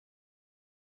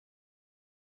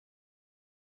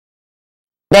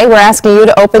Today we're asking you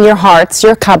to open your hearts,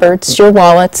 your cupboards, your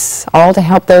wallets, all to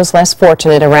help those less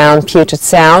fortunate around Puget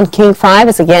Sound. King 5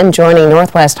 is again joining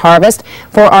Northwest Harvest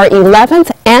for our 11th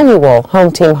annual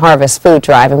Home Team Harvest Food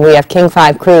Drive. And we have King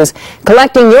 5 crews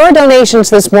collecting your donations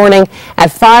this morning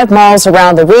at 5 malls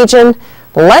around the region.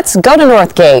 Let's go to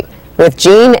Northgate with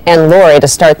Jean and Lori to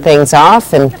start things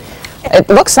off. And it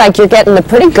looks like you're getting a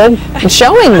pretty good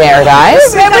showing there, guys.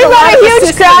 We've got a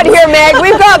huge crowd here, Meg.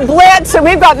 We've got Blitz, and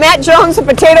we've got Matt Jones, the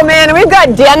Potato Man, and we've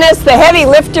got Dennis, the heavy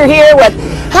lifter here with...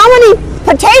 How many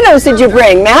potatoes did you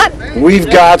bring, Matt? We've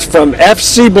got from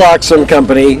FC Bloxham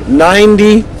Company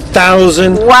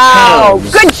 90,000 Wow.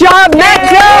 pounds. Good job, Matt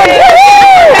Jones.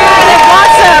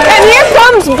 Awesome. And here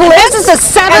comes Blitz. This is the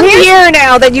seventh year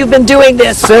now that you've been doing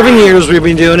this. 7 years we've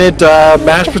been doing it.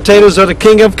 Mashed potatoes are the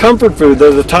king of comfort food.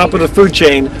 They're the top of the food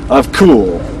chain of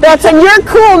cool. That's and you're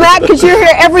cool, Matt, because you're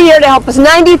here every year to help us.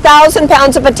 90,000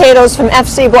 pounds of potatoes from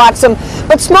FC Bloxham.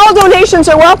 But small donations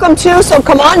are welcome too, so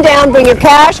come on down, bring your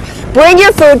cash, bring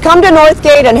your food, come to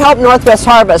Northgate and help Northwest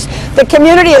Harvest. The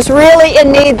community is really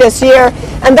in need this year,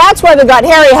 and that's why we've got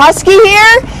Harry Husky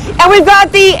here, and we've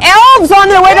got the elves on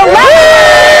their way to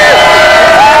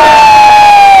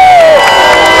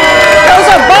Those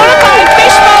are bona fide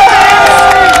fishbowl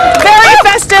hats. Very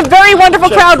festive, very wonderful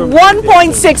crowd.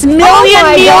 1.6 million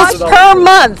meals per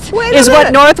month is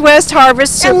what Northwest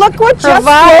Harvest And look what just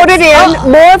provides. floated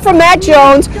in, more from Matt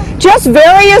Jones, just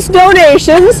various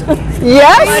donations.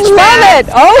 Yes, love it.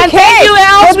 Okay. And thank you,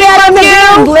 elves. We love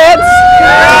you. Blitz.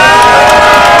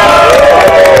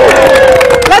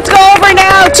 Let's go over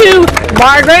now to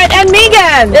Margaret and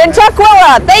Megan. In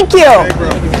Tukwila. Thank you.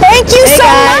 Thank you so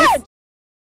much.